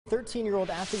13-year-old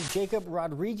athlete Jacob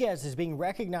Rodriguez is being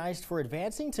recognized for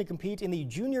advancing to compete in the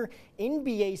Junior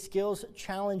NBA Skills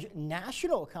Challenge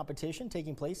National Competition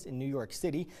taking place in New York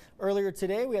City. Earlier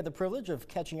today, we had the privilege of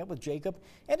catching up with Jacob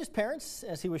and his parents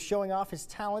as he was showing off his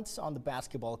talents on the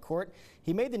basketball court.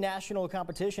 He made the national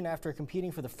competition after competing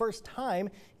for the first time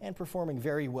and performing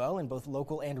very well in both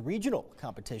local and regional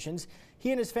competitions.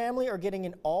 He and his family are getting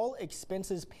an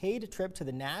all-expenses-paid trip to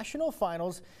the national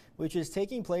finals, which is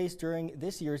taking place during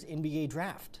this year's NBA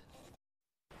draft.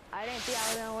 I didn't think I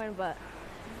was going to win, but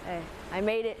hey, I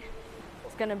made it.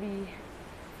 It's going to be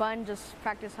fun. Just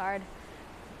practice hard,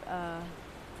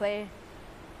 play,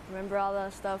 remember all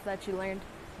the stuff that you learned,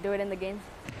 do it in the games.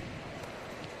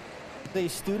 A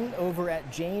student over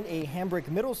at Jane A. Hambrick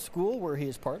Middle School, where he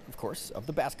is part, of course, of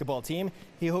the basketball team.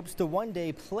 He hopes to one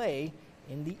day play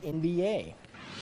in the NBA.